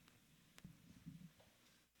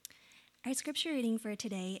Our scripture reading for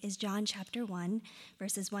today is John chapter 1,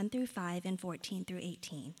 verses 1 through 5 and 14 through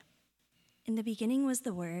 18. In the beginning was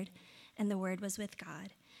the Word, and the Word was with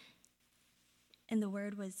God. And the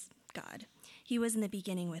Word was God. He was in the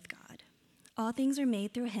beginning with God. All things were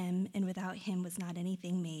made through him, and without him was not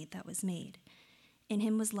anything made that was made. In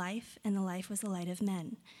him was life, and the life was the light of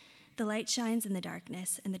men. The light shines in the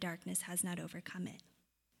darkness, and the darkness has not overcome it.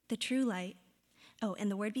 The true light,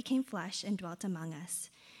 and the Word became flesh and dwelt among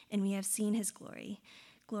us, and we have seen his glory,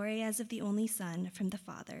 glory as of the only Son from the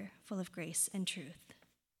Father, full of grace and truth.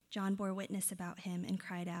 John bore witness about him and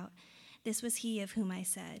cried out, "This was he of whom I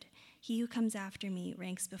said, 'He who comes after me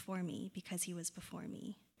ranks before me, because he was before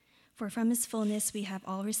me.' For from his fullness we have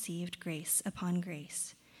all received grace upon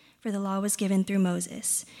grace. For the law was given through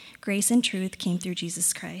Moses. Grace and truth came through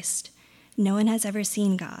Jesus Christ. No one has ever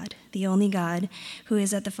seen God, the only God, who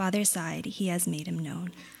is at the Father's side. He has made him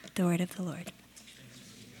known." The word of the Lord.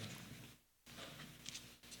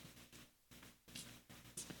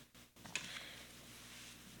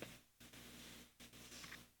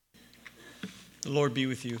 The Lord be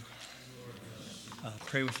with you.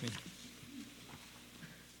 Pray with me.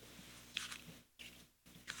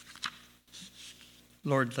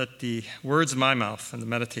 Lord, let the words of my mouth and the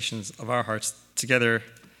meditations of our hearts together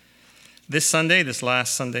this Sunday, this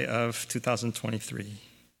last Sunday of 2023,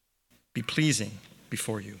 be pleasing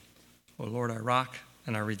before you, O Lord, our rock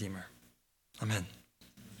and our Redeemer. Amen.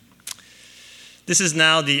 This is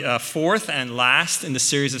now the fourth and last in the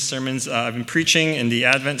series of sermons I've been preaching in the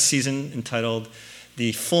Advent season entitled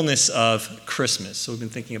The Fullness of Christmas. So we've been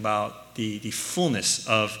thinking about the fullness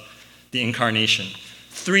of the incarnation.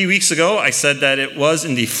 3 weeks ago, I said that it was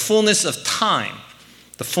in the fullness of time,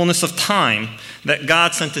 that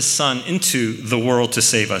God sent his Son into the world to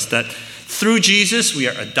save us, that through Jesus we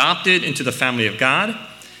are adopted into the family of God,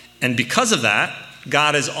 and because of that,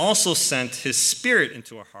 God has also sent his Spirit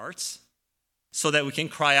into our hearts so that we can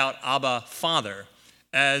cry out, "Abba, Father,"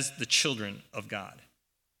 as the children of God.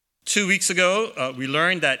 2 weeks ago, we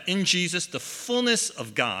learned that in Jesus, the fullness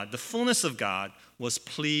of God was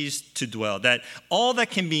pleased to dwell, that all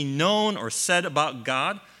that can be known or said about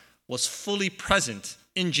God was fully present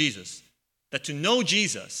in Jesus, that to know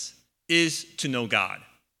Jesus is to know God.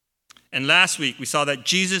 And last week, we saw that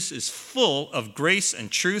Jesus is full of grace and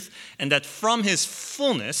truth, and that from his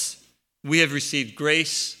fullness, we have received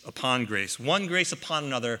grace upon grace, one grace upon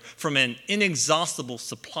another, from an inexhaustible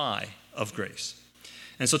supply of grace.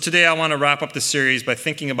 And so today I want to wrap up the series by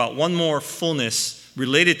thinking about one more fullness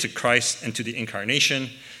related to Christ and to the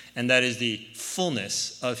incarnation, and that is the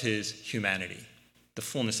fullness of his humanity. The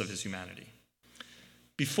fullness of his humanity.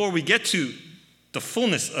 Before we get to the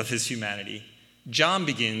fullness of his humanity, John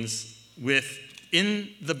begins with,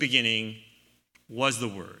 "In the beginning was the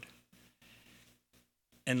Word."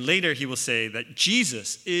 And later he will say that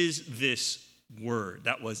Jesus is this Word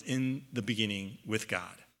that was in the beginning with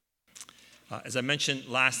God. As I mentioned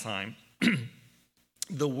last time,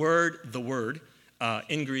 the word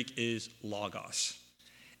in Greek is logos.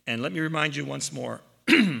 And let me remind you once more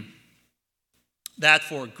that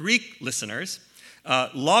for Greek listeners,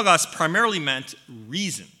 logos primarily meant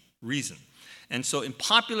reason. And so in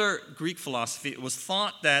popular Greek philosophy, it was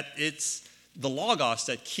thought that it's the logos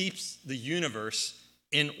that keeps the universe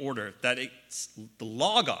in order, that it's the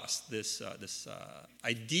logos, this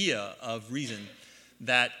idea of reason,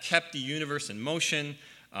 that kept the universe in motion,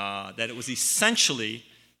 that it was essentially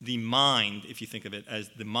the mind, if you think of it as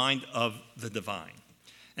the mind of the divine.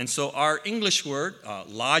 And so our English word,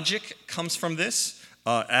 logic, comes from this,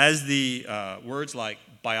 as the words like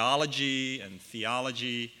biology and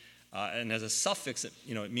theology, and as a suffix, it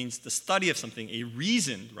means the study of something, a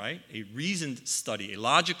reasoned study, a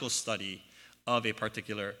logical study of a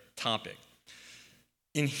particular topic.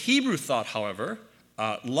 In Hebrew thought, however,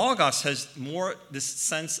 logos has more this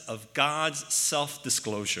sense of God's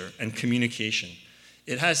self-disclosure and communication.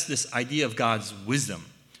 It has this idea of God's wisdom,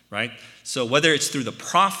 right? So whether it's through the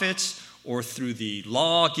prophets or through the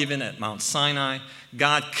law given at Mount Sinai,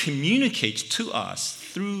 God communicates to us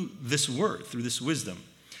through this word, through this wisdom.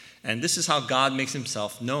 And this is how God makes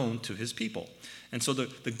himself known to his people. And so the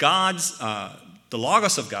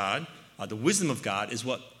logos of God, the wisdom of God, is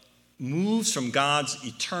what moves from God's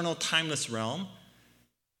eternal, timeless realm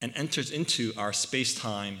and enters into our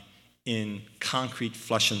space-time in concrete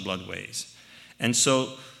flesh and blood ways. And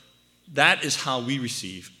so that is how we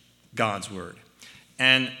receive God's word.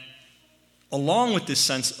 And along with this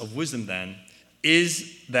sense of wisdom then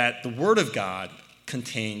is that the word of God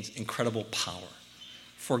contains incredible power.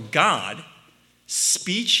 For God,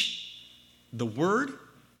 speech, the word,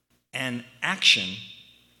 and action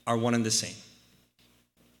are one and the same.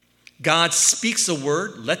 God speaks a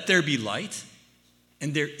word, let there be light,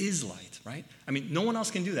 and there is light, right? I mean, no one else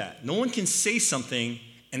can do that. No one can say something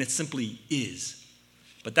and it simply is.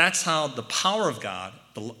 But that's how the power of God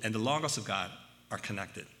and the Logos of God are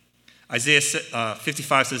connected. Isaiah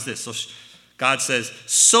 55 says this. So God says,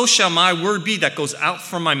 so shall my word be that goes out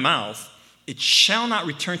from my mouth. It shall not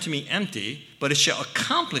return to me empty, but it shall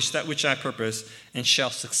accomplish that which I purpose and shall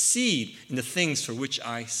succeed in the things for which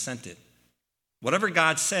I sent it. Whatever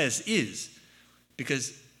God says is,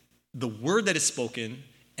 because the word that is spoken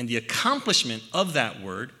and the accomplishment of that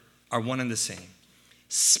word are one and the same.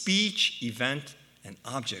 Speech, event, and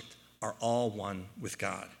object are all one with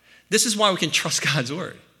God. This is why we can trust God's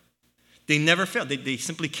word. They never fail. They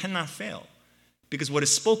simply cannot fail because what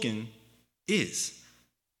is spoken is.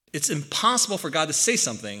 It's impossible for God to say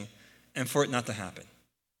something and for it not to happen.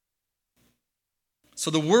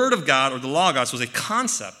 So the word of God, or the Logos, was a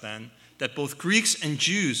concept then that both Greeks and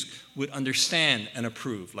Jews would understand and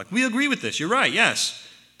approve. Like, we agree with this. You're right, yes.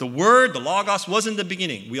 The word, the Logos, was in the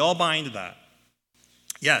beginning. We all buy into that.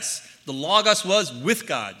 Yes. The Logos was with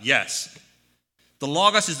God. Yes. The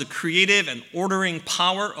Logos is the creative and ordering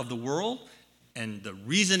power of the world and the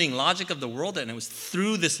reasoning logic of the world. And it was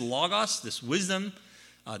through this Logos, this wisdom,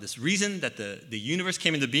 this reason that the universe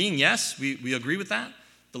came into being. Yes, we agree with that.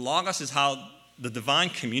 The Logos is how the divine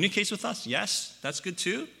communicates with us. Yes, that's good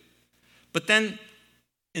too. But then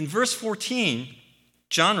in verse 14,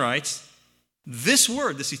 John writes, this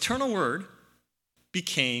word, this eternal word,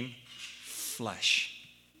 became flesh.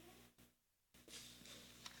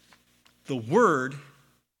 The word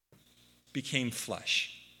became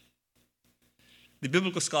flesh. The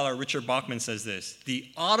biblical scholar Richard Bachman says this: the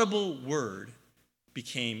audible word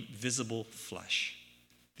became visible flesh.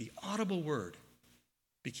 The audible word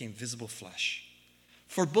became visible flesh.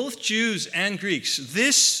 For both Jews and Greeks,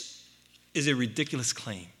 this is a ridiculous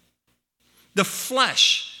claim. The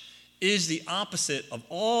flesh is the opposite of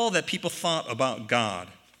all that people thought about God,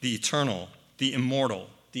 the eternal, the immortal,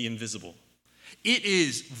 the invisible. It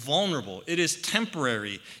is vulnerable. It is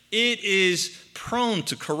temporary. It is prone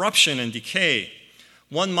to corruption and decay.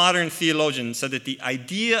 One modern theologian said that the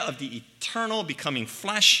idea of the eternal becoming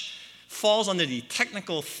flesh falls under the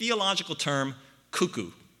technical theological term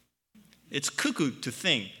cuckoo. It's cuckoo to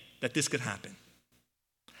think that this could happen.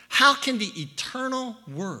 How can the eternal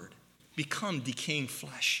word become decaying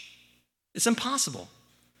flesh? It's impossible.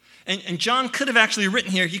 And John could have actually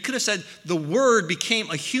written here, he could have said the word became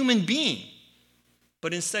a human being.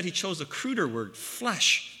 But instead he chose a cruder word,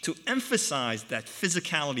 flesh, to emphasize that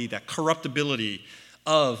physicality, that corruptibility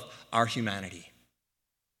of our humanity.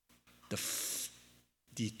 The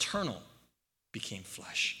eternal became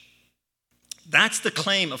flesh. That's the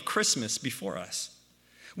claim of Christmas before us.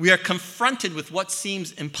 We are confronted with what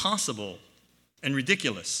seems impossible and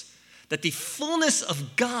ridiculous, that the fullness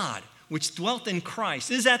of God, which dwelt in Christ,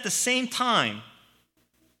 is at the same time,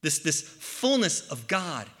 this fullness of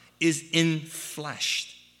God is in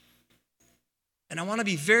flesh. And I want to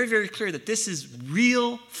be very, very clear that this is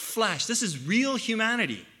real flesh. This is real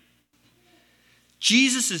humanity.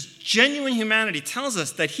 Jesus' genuine humanity tells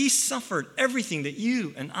us that he suffered everything that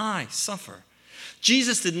you and I suffer.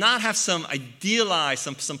 Jesus did not have some idealized,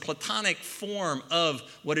 some platonic form of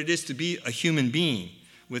what it is to be a human being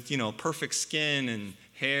with, perfect skin and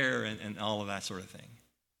hair and all of that sort of thing.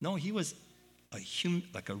 No, he was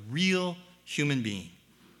like a real human being.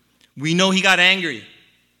 We know he got angry.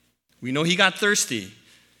 We know he got thirsty.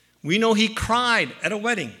 We know he cried at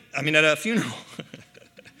a funeral.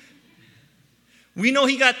 We know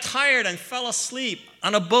he got tired and fell asleep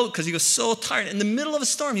on a boat because he was so tired. In the middle of a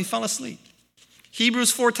storm, he fell asleep.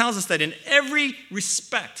 Hebrews 4 tells us that in every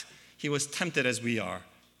respect, he was tempted as we are,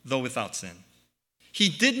 though without sin. He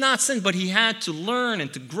did not sin, but he had to learn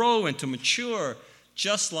and to grow and to mature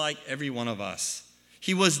just like every one of us.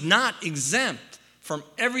 He was not exempt from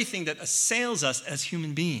everything that assails us as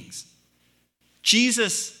human beings.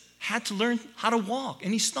 Jesus had to learn how to walk,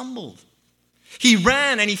 and he stumbled. He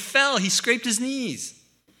ran and he fell. He scraped his knees.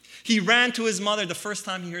 He ran to his mother the first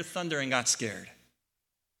time he heard thunder and got scared.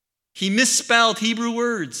 He misspelled Hebrew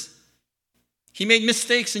words. He made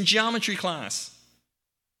mistakes in geometry class.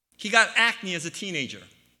 He got acne as a teenager.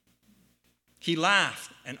 He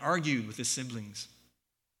laughed and argued with his siblings.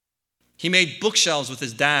 He made bookshelves with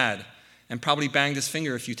his dad and probably banged his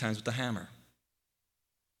finger a few times with the hammer.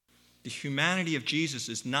 The humanity of Jesus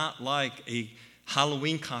is not like a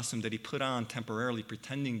Halloween costume that he put on temporarily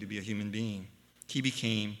pretending to be a human being. He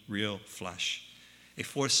became real flesh. A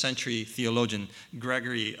 4th century theologian,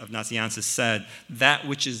 Gregory of Nazianzus, said, that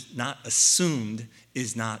which is not assumed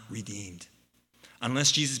is not redeemed.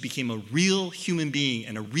 unless Jesus became a real human being,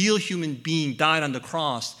 and a real human being died on the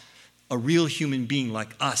cross, a real human being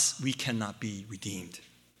like us, we cannot be redeemed.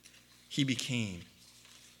 He became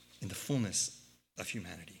in the fullness of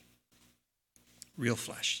humanity. Real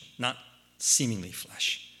flesh, not seemingly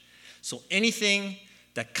flesh. So anything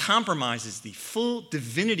that compromises the full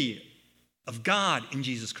divinity of God in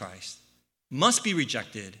Jesus Christ must be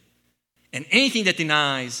rejected, and anything that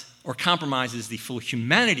denies or compromises the full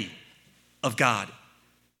humanity of God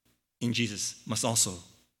in Jesus must also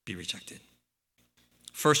be rejected.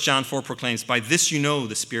 1 John 4 proclaims, "By this you know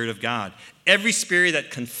the Spirit of God. Every spirit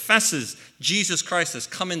that confesses Jesus Christ has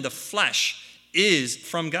come in the flesh is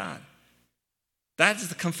from God." That is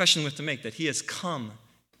the confession we have to make, that he has come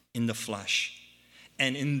in the flesh.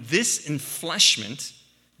 And in this enfleshment,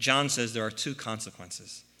 John says there are two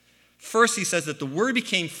consequences. First, he says that the Word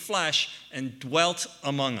became flesh and dwelt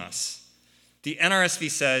among us. The NRSV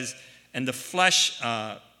says, and the flesh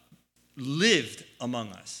lived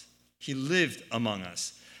among us. He lived among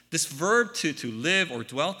us. This verb to live or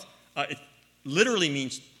dwelt, it literally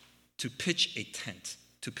means to pitch a tent.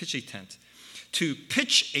 To pitch a tent. To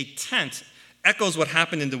pitch a tent echoes what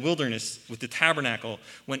happened in the wilderness with the tabernacle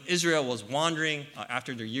when Israel was wandering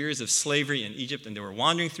after their years of slavery in Egypt, and they were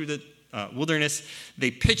wandering through the wilderness.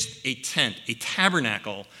 They pitched a tent, a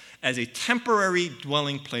tabernacle, as a temporary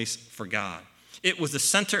dwelling place for God. It was the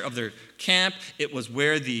center of their camp. It was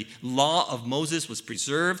where the law of Moses was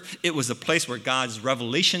preserved. It was a place where God's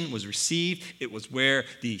revelation was received. It was where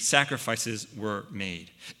the sacrifices were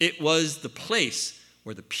made. It was the place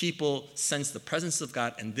where the people sensed the presence of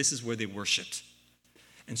God, and this is where they worshiped.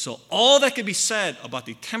 And so all that could be said about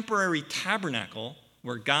the temporary tabernacle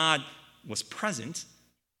where God was present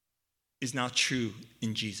is now true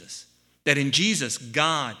in Jesus. That in Jesus,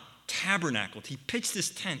 God tabernacled. He pitched this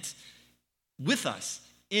tent with us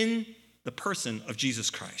in the person of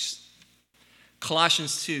Jesus Christ.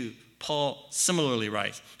 Colossians 2, Paul similarly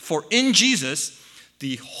writes, "For in Jesus,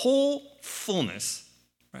 the whole fullness,"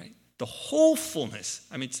 right? The whole fullness.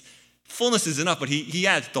 I mean, fullness is enough, but he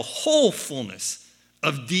adds the whole fullness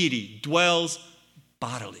of deity dwells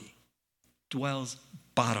bodily. Dwells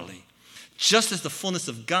bodily. Just as the fullness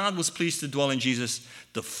of God was pleased to dwell in Jesus,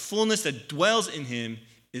 the fullness that dwells in him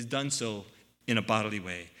is done so in a bodily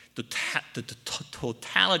way. The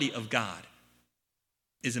totality of God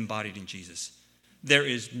is embodied in Jesus. There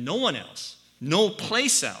is no one else, no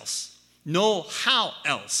place else, no how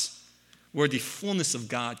else where the fullness of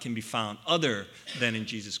God can be found other than in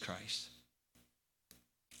Jesus Christ.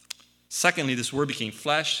 Secondly, this Word became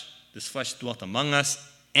flesh. This flesh dwelt among us.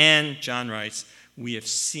 And, John writes, we have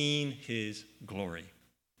seen his glory.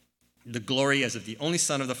 The glory as of the only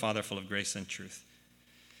Son of the Father, full of grace and truth.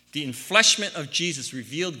 The enfleshment of Jesus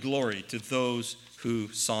revealed glory to those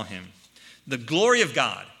who saw him. The glory of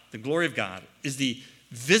God is the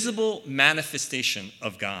visible manifestation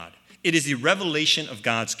of God. It is the revelation of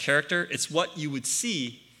God's character. It's what you would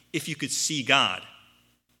see if you could see God.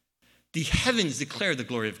 The heavens declare the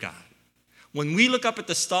glory of God. When we look up at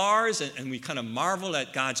the stars and we kind of marvel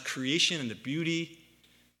at God's creation and the beauty,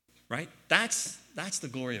 right? That's the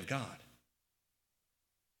glory of God.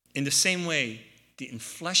 In the same way, the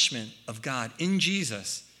enfleshment of God in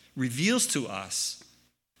Jesus reveals to us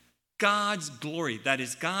God's glory. That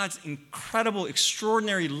is God's incredible,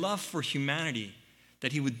 extraordinary love for humanity,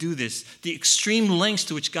 that he would do this, the extreme lengths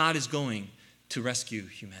to which God is going to rescue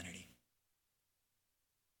humanity.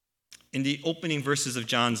 In the opening verses of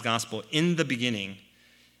John's gospel, in the beginning,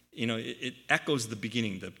 it echoes the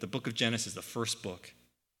beginning, the book of Genesis, the first book.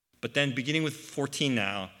 But then beginning with 14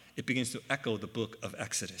 now, it begins to echo the book of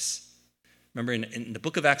Exodus. Remember, in the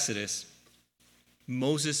book of Exodus,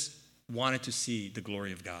 Moses wanted to see the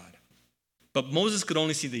glory of God. But Moses could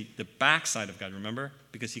only see the backside of God, remember?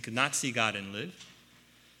 Because he could not see God and live.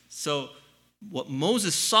 So what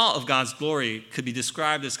Moses saw of God's glory could be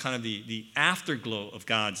described as kind of the afterglow of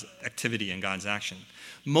God's activity and God's action.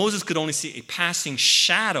 Moses could only see a passing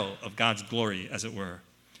shadow of God's glory, as it were.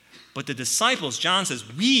 But the disciples, John says,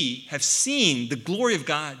 we have seen the glory of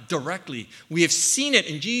God directly. We have seen it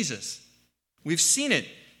in Jesus. We've seen it.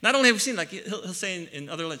 Not only have we seen it, like he'll say in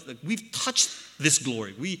other letters, like we've touched this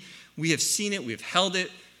glory. We have seen it. We have held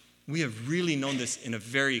it. We have really known this in a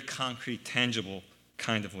very concrete, tangible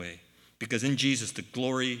kind of way. Because in Jesus, the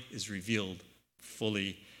glory is revealed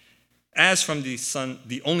fully as from the Son,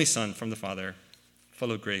 the only Son from the Father,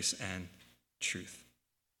 full of grace and truth.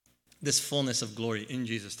 This fullness of glory in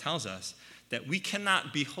Jesus tells us that we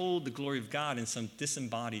cannot behold the glory of God in some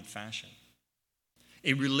disembodied fashion.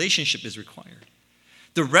 A relationship is required.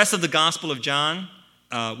 The rest of the Gospel of John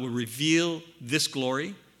will reveal this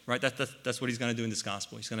glory right? That's what he's going to do in this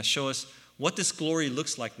gospel. He's going to show us what this glory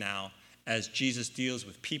looks like now as Jesus deals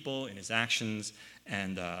with people in his actions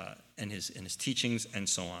and in his teachings and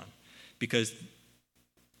so on. Because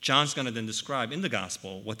John's going to then describe in the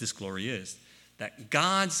gospel what this glory is. That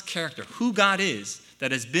God's character, who God is,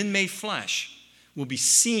 that has been made flesh, will be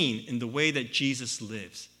seen in the way that Jesus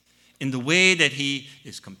lives, in the way that he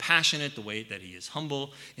is compassionate, the way that he is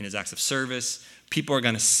humble in his acts of service. People are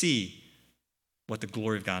going to see what the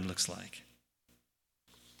glory of God looks like.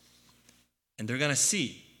 And they're going to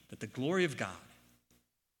see that the glory of God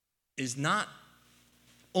is not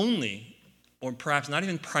only, or perhaps not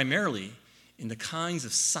even primarily, in the kinds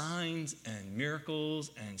of signs and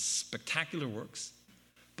miracles and spectacular works,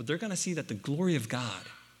 but they're going to see that the glory of God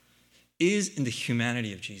is in the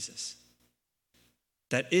humanity of Jesus.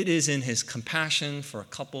 That it is in his compassion for a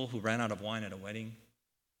couple who ran out of wine at a wedding,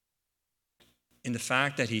 in the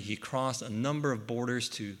fact that he crossed a number of borders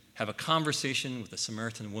to have a conversation with a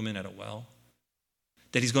Samaritan woman at a well,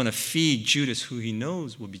 that he's going to feed Judas, who he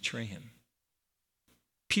knows will betray him.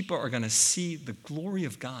 People are going to see the glory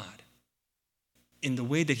of God in the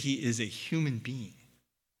way that he is a human being,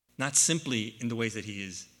 not simply in the ways that he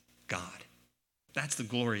is God. That's the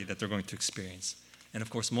glory that they're going to experience. And of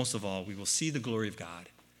course, most of all, we will see the glory of God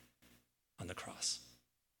on the cross.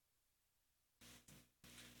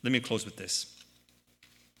 Let me close with this.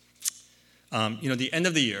 The end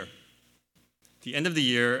of the year. The end of the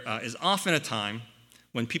year is often a time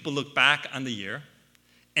when people look back on the year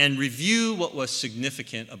and review what was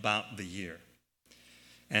significant about the year.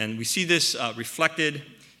 And we see this reflected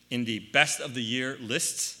in the best of the year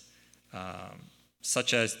lists,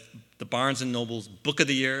 such as the Barnes & Noble's Book of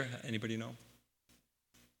the Year. Anybody know?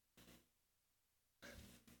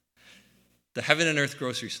 The Heaven and Earth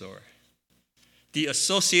Grocery Store. The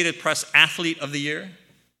Associated Press Athlete of the Year.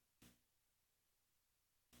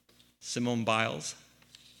 Simone Biles.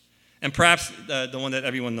 And perhaps the one that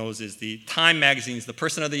everyone knows is the Time Magazine's The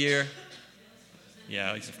Person of the Year.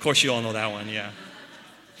 Yeah, of course you all know that one, yeah.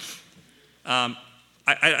 I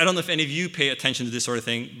don't know if any of you pay attention to this sort of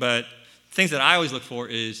thing, but things that I always look for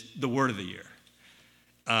is the word of the year.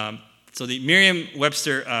 So the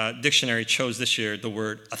Merriam-Webster dictionary chose this year the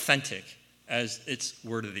word authentic as its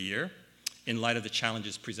word of the year in light of the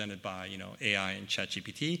challenges presented by AI and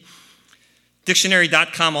ChatGPT.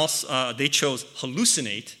 Dictionary.com also, they chose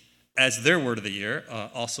hallucinate as their word of the year,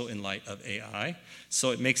 also in light of AI.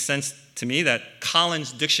 So it makes sense to me that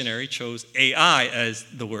Collins Dictionary chose AI as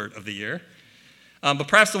the word of the year. But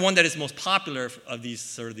perhaps the one that is most popular of these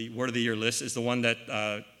sort of the word of the year lists is the one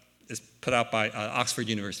that is put out by Oxford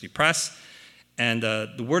University Press. And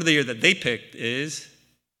the word of the year that they picked is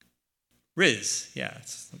Riz. Yeah,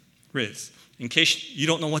 it's Riz. In case you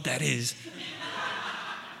don't know what that is,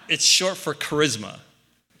 it's short for charisma.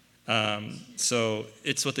 So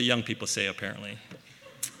it's what the young people say, apparently.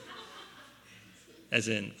 As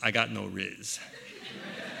in, I got no Riz.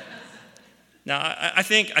 Now, I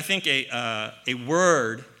think a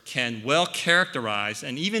word can well characterize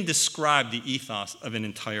and even describe the ethos of an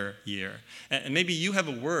entire year. And maybe you have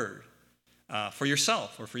a word for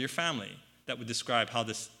yourself or for your family that would describe how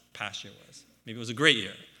this past year was. Maybe it was a great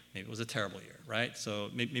year. Maybe it was a terrible year, right? So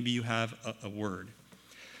maybe you have a word.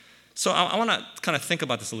 So I want to kind of think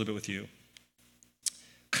about this a little bit with you.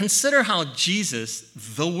 Consider how Jesus,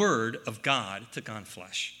 the Word of God, took on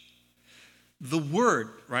flesh. The Word,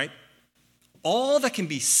 right? All that can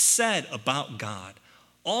be said about God,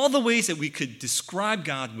 all the ways that we could describe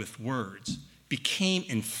God with words, became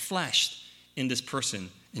enfleshed in this person,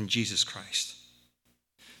 in Jesus Christ.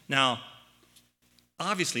 Now,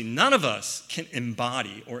 obviously, none of us can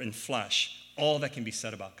embody or enflesh all that can be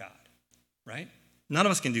said about God, right? None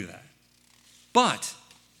of us can do that. But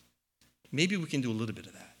maybe we can do a little bit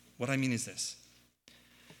of that. What I mean is this.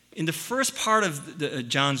 In the first part of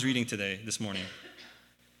John's reading this morning,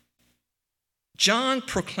 John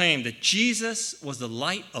proclaimed that Jesus was the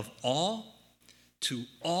light of all to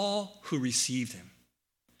all who received him.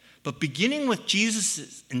 But beginning with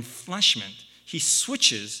Jesus' enfleshment, he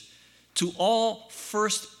switches to all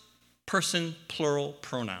first-person plural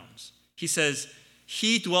pronouns. He says,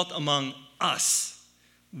 he dwelt among us.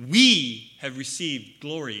 We have received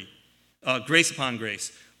glory, grace upon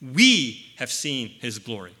grace. We have seen his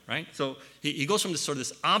glory, right? So he goes from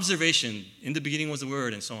this observation, in the beginning was the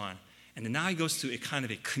Word, and so on. And then now he goes to a kind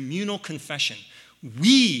of a communal confession.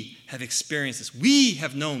 We have experienced this. We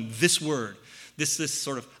have known this Word, this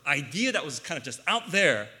sort of idea that was kind of just out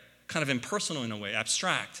there, kind of impersonal in a way,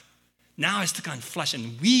 abstract. Now it's took on flesh,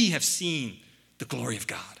 and we have seen the glory of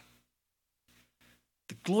God.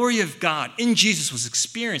 The glory of God in Jesus was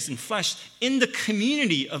experienced in flesh in the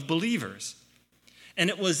community of believers. And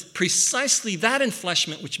it was precisely that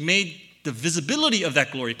enfleshment which made the visibility of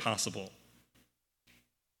that glory possible.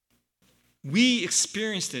 We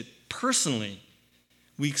experienced it personally.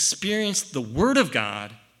 We experienced the Word of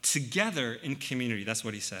God together in community. That's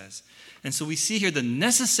what he says. And so we see here the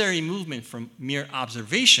necessary movement from mere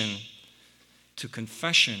observation to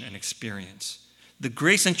confession and experience. The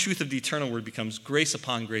grace and truth of the eternal word becomes grace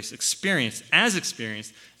upon grace, experienced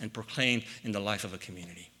and proclaimed in the life of a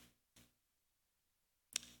community.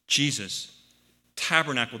 Jesus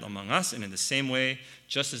tabernacled among us, and in the same way,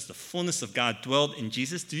 just as the fullness of God dwelled in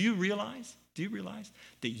Jesus, do you realize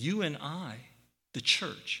that you and I, the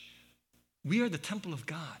church, we are the temple of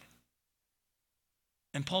God?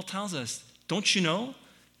 And Paul tells us, don't you know?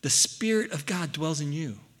 The Spirit of God dwells in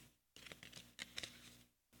you.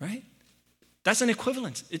 Right? That's an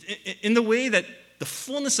equivalence. In the way that the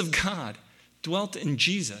fullness of God dwelt in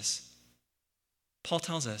Jesus, Paul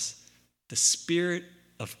tells us the Spirit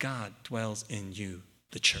of God dwells in you,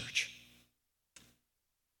 the church.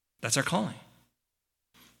 That's our calling.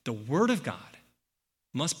 The Word of God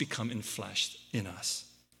must become enfleshed in us.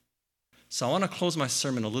 So I want to close my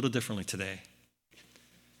sermon a little differently today.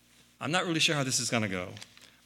 I'm not really sure how this is going to go.